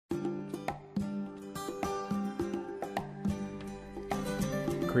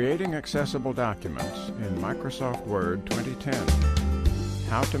Creating accessible documents in Microsoft Word 2010.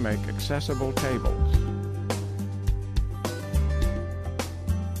 How to make accessible tables.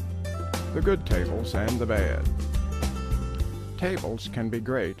 The good tables and the bad. Tables can be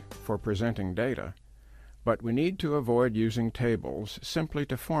great for presenting data, but we need to avoid using tables simply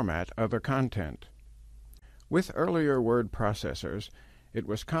to format other content. With earlier word processors, it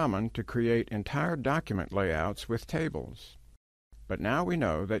was common to create entire document layouts with tables. But now we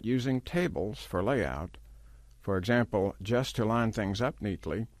know that using tables for layout, for example, just to line things up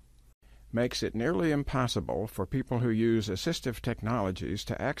neatly, makes it nearly impossible for people who use assistive technologies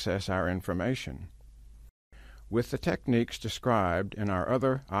to access our information. With the techniques described in our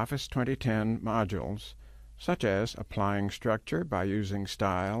other Office 2010 modules, such as applying structure by using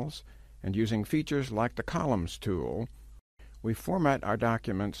styles and using features like the Columns tool, we format our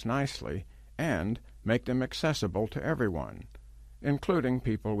documents nicely and make them accessible to everyone, including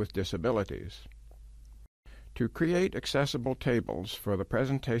people with disabilities. To create accessible tables for the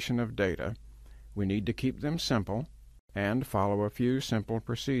presentation of data, we need to keep them simple and follow a few simple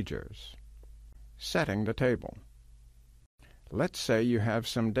procedures. Setting the table. Let's say you have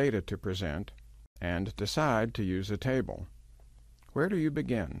some data to present and decide to use a table. Where do you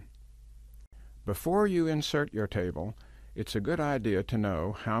begin? Before you insert your table, it's a good idea to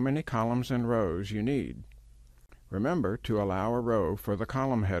know how many columns and rows you need. Remember to allow a row for the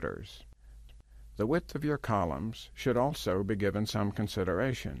column headers. The width of your columns should also be given some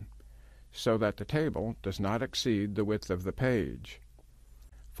consideration, so that the table does not exceed the width of the page.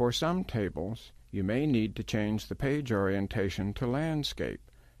 For some tables, you may need to change the page orientation to landscape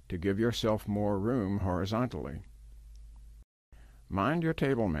to give yourself more room horizontally. Mind your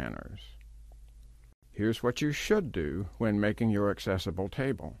table manners. Here's what you should do when making your accessible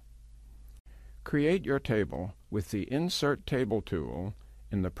table. Create your table with the Insert Table tool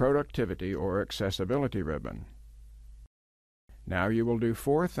in the Productivity or Accessibility ribbon. Now you will do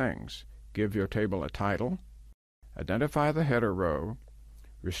 4 things. Give your table a title, identify the header row,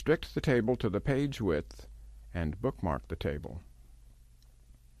 restrict the table to the page width, and bookmark the table.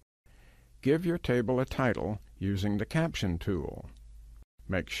 Give your table a title using the Caption tool.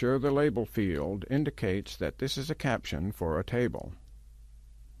 Make sure the label field indicates that this is a caption for a table.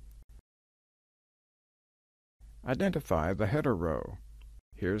 Identify the header row.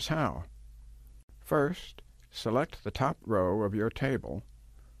 Here's how. First, select the top row of your table,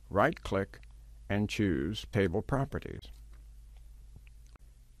 right-click, and choose Table Properties.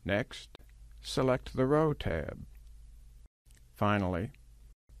 Next, select the Row tab. Finally,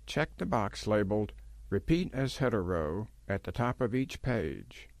 check the box labeled Repeat as Header Row at the top of each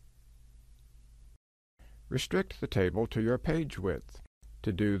page. Restrict the table to your page width.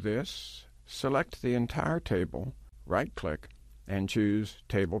 To do this, select the entire table, right-click, and choose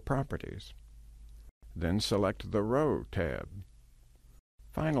Table Properties. Then select the Row tab.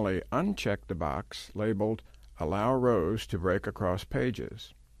 Finally, uncheck the box labeled Allow Rows to Break Across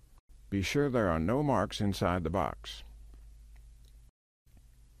Pages. Be sure there are no marks inside the box.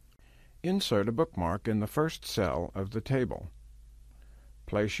 Insert a bookmark in the first cell of the table.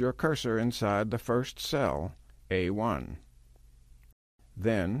 Place your cursor inside the first cell, A1.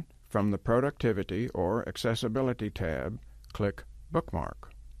 Then, from the Productivity or Accessibility tab, click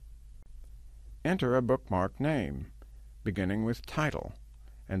Bookmark. Enter a bookmark name, beginning with title,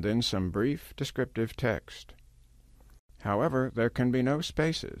 and then some brief descriptive text. However, there can be no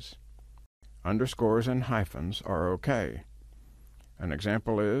spaces. Underscores and hyphens are okay. An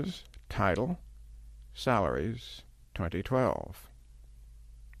example is Title, Salaries, 2012.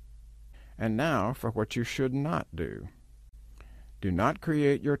 And now for what you should not do. Do not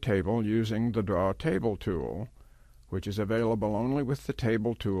create your table using the Draw Table tool, which is available only with the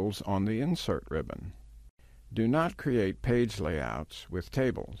Table tools on the Insert ribbon. Do not create page layouts with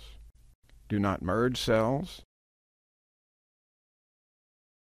tables. Do not merge cells,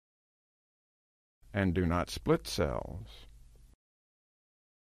 and do not split cells.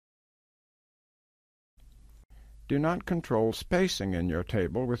 Do not control spacing in your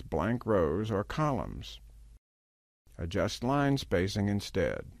table with blank rows or columns. Adjust line spacing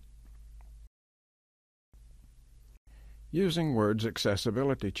instead. Using Word's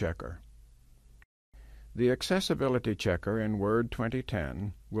Accessibility Checker. The Accessibility Checker in Word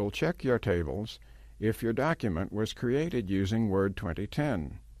 2010 will check your tables if your document was created using Word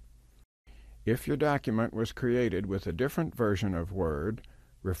 2010. If your document was created with a different version of Word,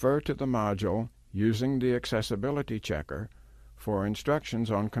 refer to the module Using the Accessibility Checker for instructions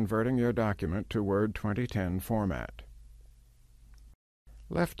on converting your document to Word 2010 format.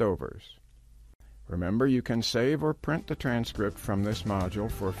 Leftovers. Remember, you can save or print the transcript from this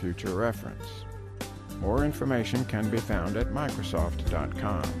module for future reference. More information can be found at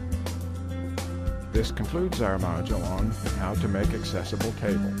Microsoft.com. This concludes our module on how to make accessible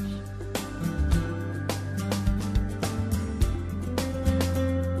tables.